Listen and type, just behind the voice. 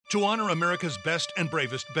To honor America's best and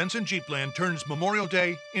bravest, Benson Jeepland turns Memorial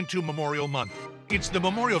Day into Memorial Month. It's the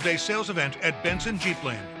Memorial Day sales event at Benson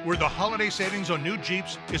Jeepland, where the holiday savings on new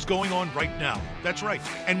Jeeps is going on right now. That's right.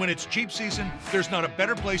 And when it's Jeep season, there's not a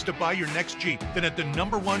better place to buy your next Jeep than at the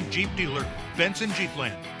 #1 Jeep dealer, Benson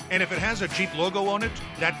Jeepland. And if it has a Jeep logo on it,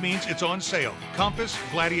 that means it's on sale. Compass,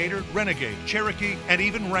 Gladiator, Renegade, Cherokee, and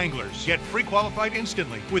even Wranglers. Get pre-qualified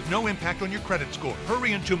instantly with no impact on your credit score.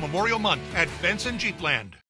 Hurry into Memorial Month at Benson Jeepland.